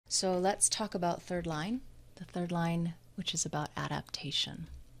So let's talk about third line, the third line, which is about adaptation.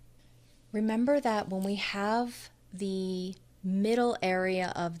 Remember that when we have the middle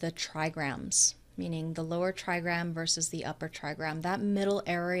area of the trigrams, meaning the lower trigram versus the upper trigram, that middle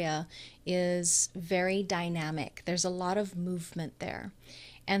area is very dynamic. There's a lot of movement there.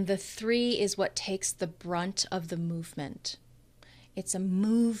 And the 3 is what takes the brunt of the movement. It's a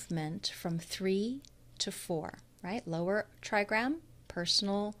movement from 3 to 4, right? Lower trigram,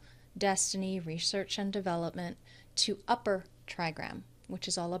 personal destiny, research and development, to upper trigram, which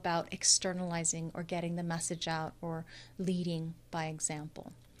is all about externalizing or getting the message out or leading by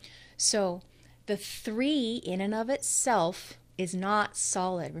example. So the 3 in and of itself is not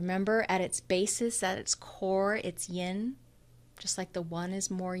solid. Remember, at its basis, at its core, it's yin, just like the 1 is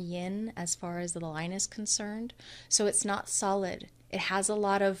more yin as far as the line is concerned. So it's not solid. It has a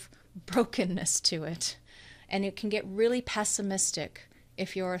lot of brokenness to it. And it can get really pessimistic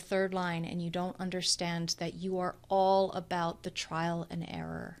if you're a third line and you don't understand that you are all about the trial and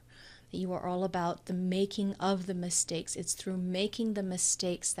error, that you are all about the making of the mistakes. It's through making the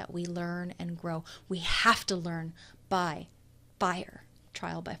mistakes that we learn and grow. We have to learn by fire,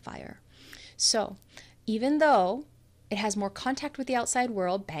 trial by fire. So even though it has more contact with the outside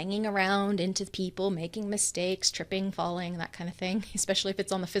world, banging around into people, making mistakes, tripping, falling, that kind of thing, especially if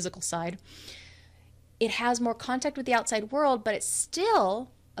it's on the physical side, it has more contact with the outside world, but it's still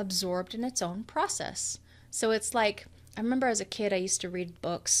absorbed in its own process. So it's like, I remember as a kid, I used to read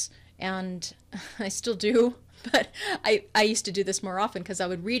books, and I still do, but I used to do this more often because I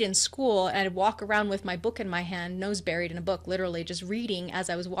would read in school and I'd walk around with my book in my hand, nose buried in a book, literally just reading as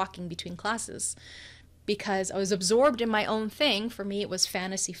I was walking between classes, because I was absorbed in my own thing. For me, it was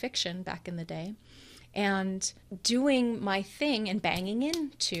fantasy fiction back in the day. And doing my thing and banging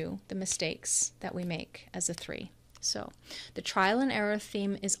into the mistakes that we make as a 3. So the trial and error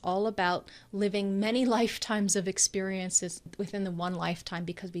theme is all about living many lifetimes of experiences within the one lifetime,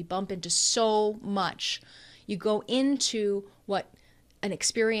 because we bump into so much. You go into what an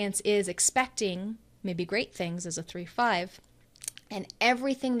experience is expecting maybe great things as a 3-5, and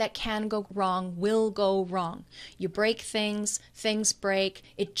everything that can go wrong will go wrong. You break things, things break,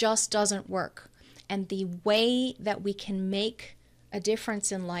 it just doesn't work. And the way that we can make a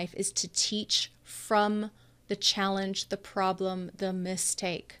difference in life is to teach from the challenge, the problem, the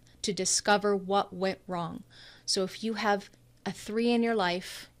mistake, to discover what went wrong. So if you have a 3 in your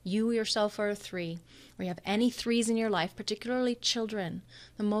life, you yourself are a 3, or you have any 3s in your life, particularly children,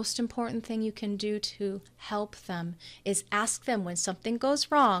 the most important thing you can do to help them is ask them when something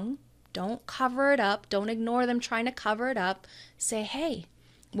goes wrong. Don't cover it up. Don't ignore them trying to cover it up. Say, hey,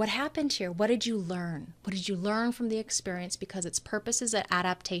 what happened here? What did you learn? What did you learn from the experience? Because its purpose is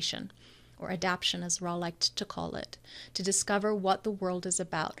adaptation, or adaption as Ra liked to call it, to discover what the world is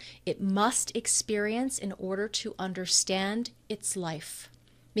about. It must experience in order to understand its life.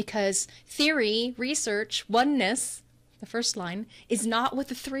 Because theory, research, oneness, the first line, is not what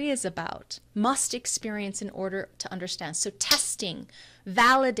the 3 is about. Must experience in order to understand. So testing,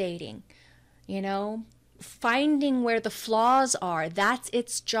 validating, finding where the flaws are, that's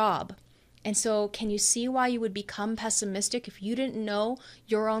its job. And so can you see why you would become pessimistic if you didn't know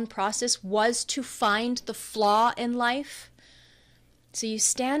your own process was to find the flaw in life? So you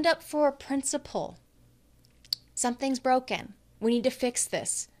stand up for a principle. Something's broken. We need to fix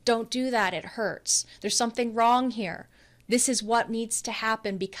this. Don't do that. It hurts. There's something wrong here. This is what needs to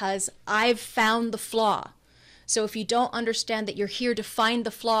happen because I've found the flaw. So if you don't understand that you're here to find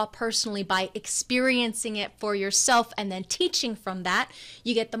the flaw personally by experiencing it for yourself and then teaching from that,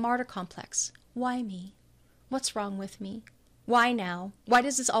 you get the martyr complex. Why me? What's wrong with me? Why now? Why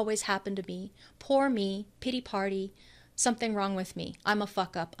does this always happen to me? Poor me, pity party, something wrong with me. I'm a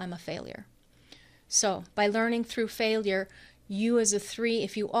fuck up, I'm a failure. So by learning through failure, you as a 3,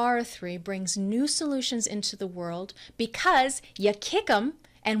 if you are a 3, brings new solutions into the world because you kick them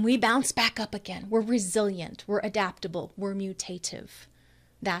and we bounce back up again. We're resilient, we're adaptable, we're mutative.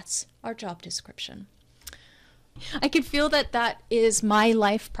 That's our job description. I can feel that that is my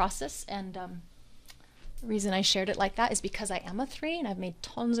life process, and the reason I shared it like that is because I am a 3 and I've made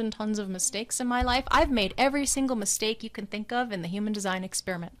tons and tons of mistakes in my life. I've made every single mistake you can think of in the human design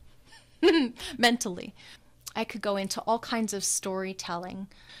experiment, mentally. I could go into all kinds of storytelling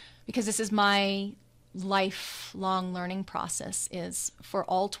because this is my lifelong learning process, is for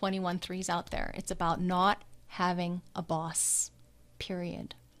all 21 3s out there. It's about not having a boss,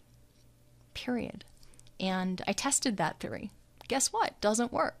 period. And I tested that theory. Guess what?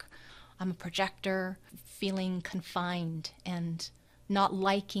 Doesn't work. I'm a projector, feeling confined and not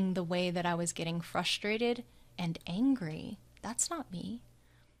liking the way that I was getting frustrated and angry. That's not me.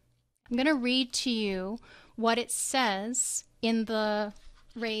 I'm going to read to you what it says in the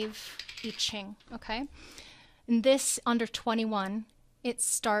Rave I-ching, okay? In this, under 21, it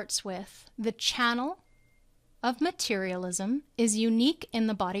starts with, the channel of materialism is unique in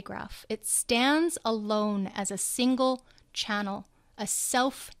the body graph. It stands alone as a single channel, a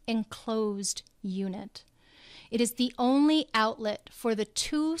self-enclosed unit. It is the only outlet for the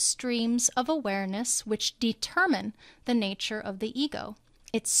two streams of awareness which determine the nature of the ego,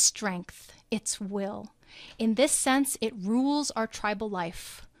 its strength, its will. In this sense, it rules our tribal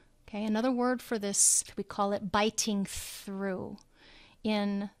life. Okay, another word for this, we call it biting through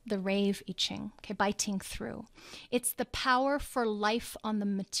in the Rave I-ching. Okay, biting through. It's the power for life on the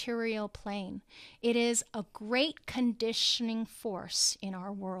material plane. It is a great conditioning force in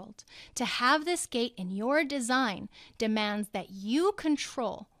our world. To have this gate in your design demands that you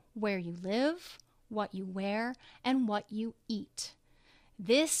control where you live, what you wear, and what you eat.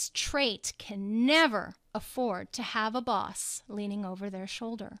 This trait can never afford to have a boss leaning over their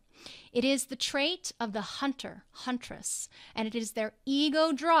shoulder. It is the trait of the hunter, huntress, and it is their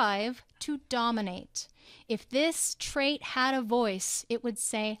ego drive to dominate. If this trait had a voice, it would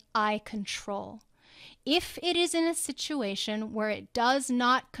say, I control. If it is in a situation where it does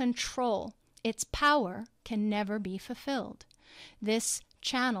not control, its power can never be fulfilled. This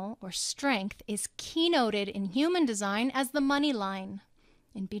channel or strength is keynoted in human design as the money line.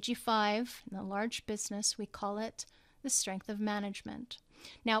 In BG5, in a large business, we call it the strength of management.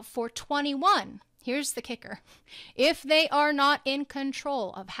 Now, for 21, here's the kicker. If they are not in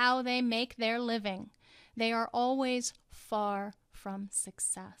control of how they make their living, they are always far from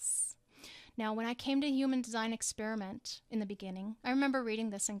success. Now, when I came to Human Design Experiment in the beginning, I remember reading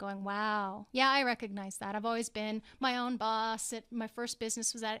this and going, wow, yeah, I recognize that. I've always been my own boss. My first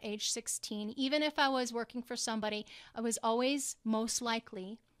business was at age 16. Even if I was working for somebody, I was always most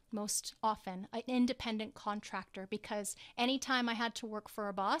often, an independent contractor, because anytime I had to work for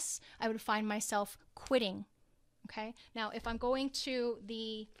a boss, I would find myself quitting. Okay. Now, if I'm going to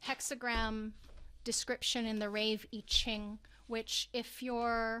the hexagram description in the Rave I-ching, which if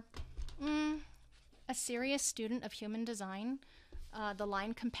you're a serious student of human design, the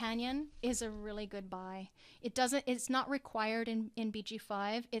line companion is a really good buy. It's not required in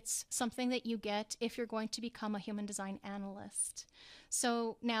BG5. It's something that you get if you're going to become a human design analyst.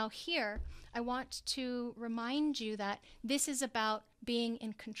 So now here, I want to remind you that this is about being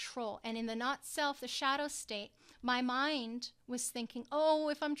in control. And in the not self, the shadow state, my mind was thinking, oh,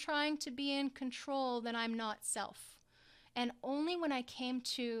 if I'm trying to be in control, then I'm not self. And only when I came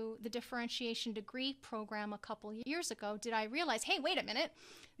to the differentiation degree program a couple years ago did I realize, hey, wait a minute,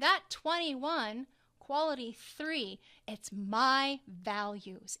 that 21, quality 3, it's my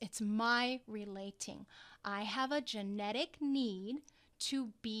values, it's my relating. I have a genetic need to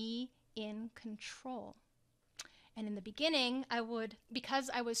be in control. And in the beginning, because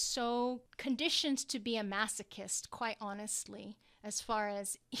I was so conditioned to be a masochist, quite honestly, as far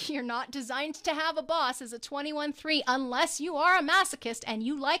as you're not designed to have a boss as a 21-3 unless you are a masochist and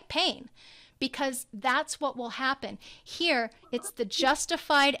you like pain, because that's what will happen. Here, it's the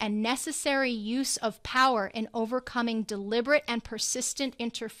justified and necessary use of power in overcoming deliberate and persistent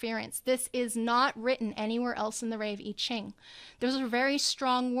interference. This is not written anywhere else in the Rave I-ching. Those are very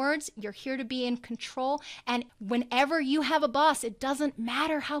strong words. You're here to be in control. And whenever you have a boss, it doesn't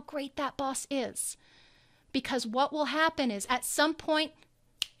matter how great that boss is. Because what will happen is at some point,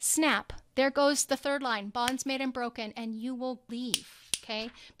 snap, there goes the third line, bonds made and broken, and you will leave. Okay,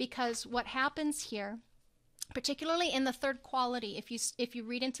 because what happens here, particularly in the third quality, if you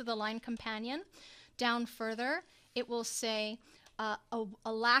read into the line companion down further, it will say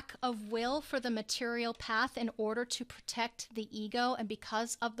a lack of will for the material path in order to protect the ego, and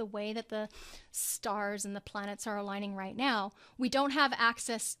because of the way that the stars and the planets are aligning right now, we don't have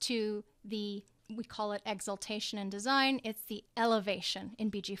access to we call it exaltation in design. It's the elevation in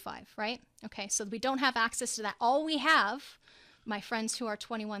BG5, right? Okay, so we don't have access to that. All we have, my friends who are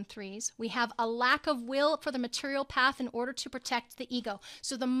 21-3s, we have a lack of will for the material path in order to protect the ego.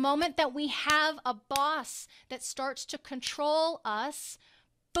 So the moment that we have a boss that starts to control us,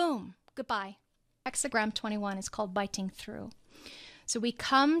 boom, goodbye. Hexagram 21 is called biting through. So we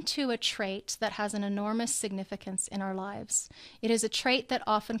come to a trait that has an enormous significance in our lives. It is a trait that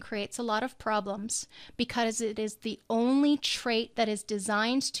often creates a lot of problems because it is the only trait that is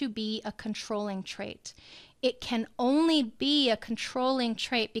designed to be a controlling trait. It can only be a controlling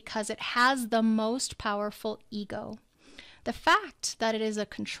trait because it has the most powerful ego. The fact that it is a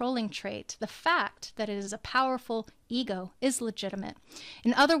controlling trait, the fact that it is a powerful ego is legitimate.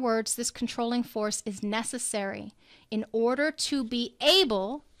 In other words, this controlling force is necessary in order to be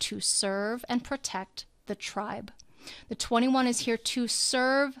able to serve and protect the tribe. The 21 is here to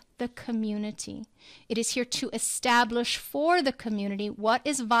serve the community. It is here to establish for the community what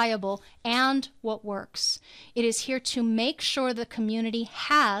is viable and what works. It is here to make sure the community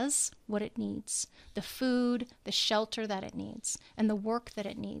has what it needs, the food, the shelter that it needs, and the work that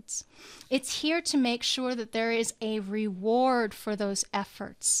it needs. It's here to make sure that there is a reward for those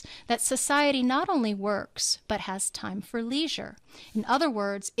efforts, that society not only works, but has time for leisure. In other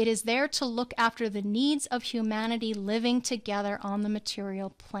words, it is there to look after the needs of humanity living together on the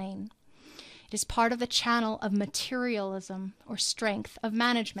material plane. It is part of the channel of materialism or strength of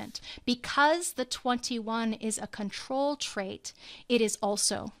management. Because the 21 is a control trait, it is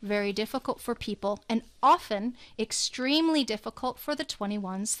also very difficult for people and often extremely difficult for the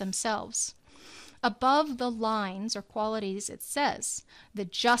 21s themselves. Above the lines or qualities, it says, the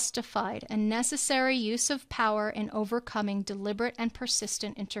justified and necessary use of power in overcoming deliberate and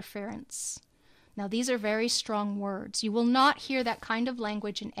persistent interference. Now, these are very strong words. You will not hear that kind of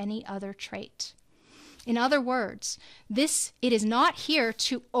language in any other trait. In other words, it is not here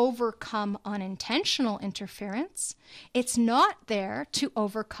to overcome unintentional interference. It's not there to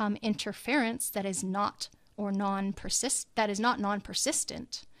overcome interference that is not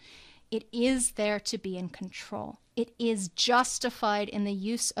non-persistent. It is there to be in control. It is justified in the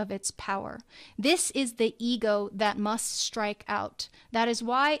use of its power. This is the ego that must strike out. That is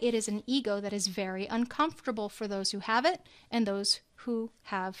why it is an ego that is very uncomfortable for those who have it and those who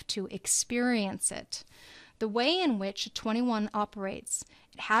have to experience it. The way in which a 21 operates,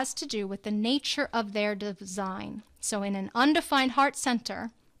 it has to do with the nature of their design. So in an undefined heart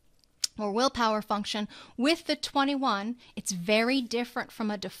center, or willpower function, with the 21, it's very different from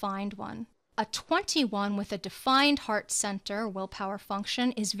a defined one. A 21 with a defined heart center, willpower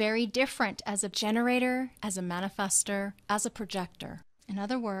function, is very different as a generator, as a manifester, as a projector. In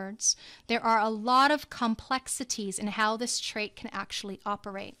other words, there are a lot of complexities in how this trait can actually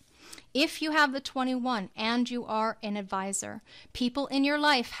operate. If you have the 21 and you are an advisor, people in your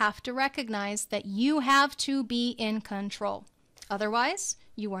life have to recognize that you have to be in control. Otherwise,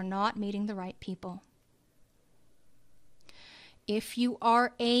 you are not meeting the right people. If you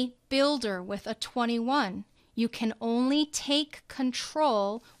are a builder with a 21, you can only take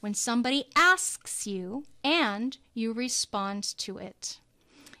control when somebody asks you and you respond to it.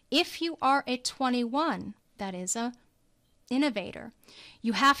 If you are a 21, that is an innovator,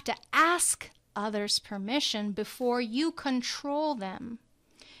 you have to ask others' permission before you control them.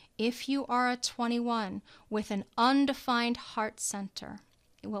 If you are a 21 with an undefined heart center,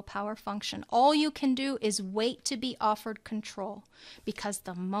 willpower function, all you can do is wait to be offered control, because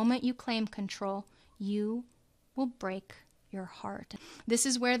the moment you claim control, you will break your heart. This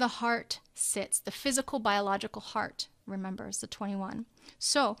is where the heart sits, the physical, biological heart, remember, is the 21.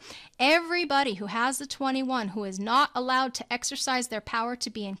 So everybody who has the 21 who is not allowed to exercise their power to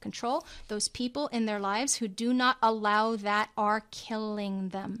be in control, those people in their lives who do not allow that are killing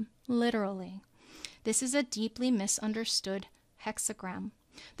them, literally. This is a deeply misunderstood hexagram.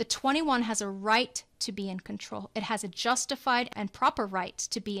 The 21 has a right to be in control. It has a justified and proper right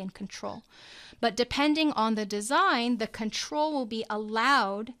to be in control. But depending on the design, the control will be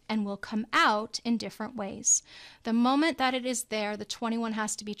allowed and will come out in different ways. The moment that it is there, the 21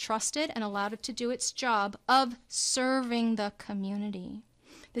 has to be trusted and allowed to do its job of serving the community.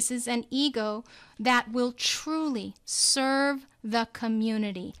 This is an ego that will truly serve the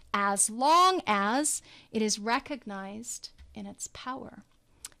community as long as it is recognized in its power.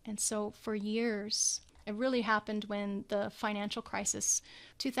 And so for years, it really happened when the financial crisis,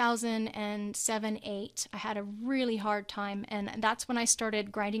 2007-08, I had a really hard time. And that's when I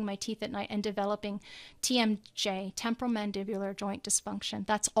started grinding my teeth at night and developing TMJ, temporomandibular joint dysfunction.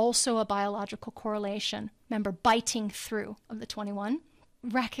 That's also a biological correlation. Remember, biting through of the 21,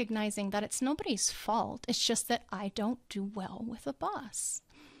 recognizing that it's nobody's fault. It's just that I don't do well with a boss.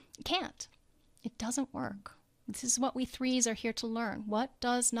 It can't. It doesn't work. This is what we threes are here to learn. What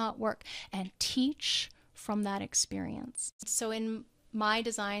does not work? And teach from that experience. So in my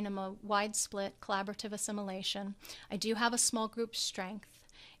design, I'm a wide split collaborative assimilation. I do have a small group strength.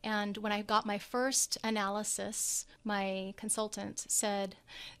 And when I got my first analysis, my consultant said,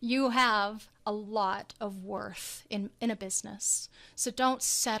 you have a lot of worth in a business. So don't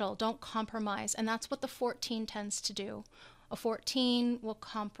settle, don't compromise. And that's what the 14 tends to do. A 14 will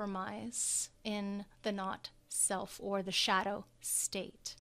compromise in the not self or the shadow state.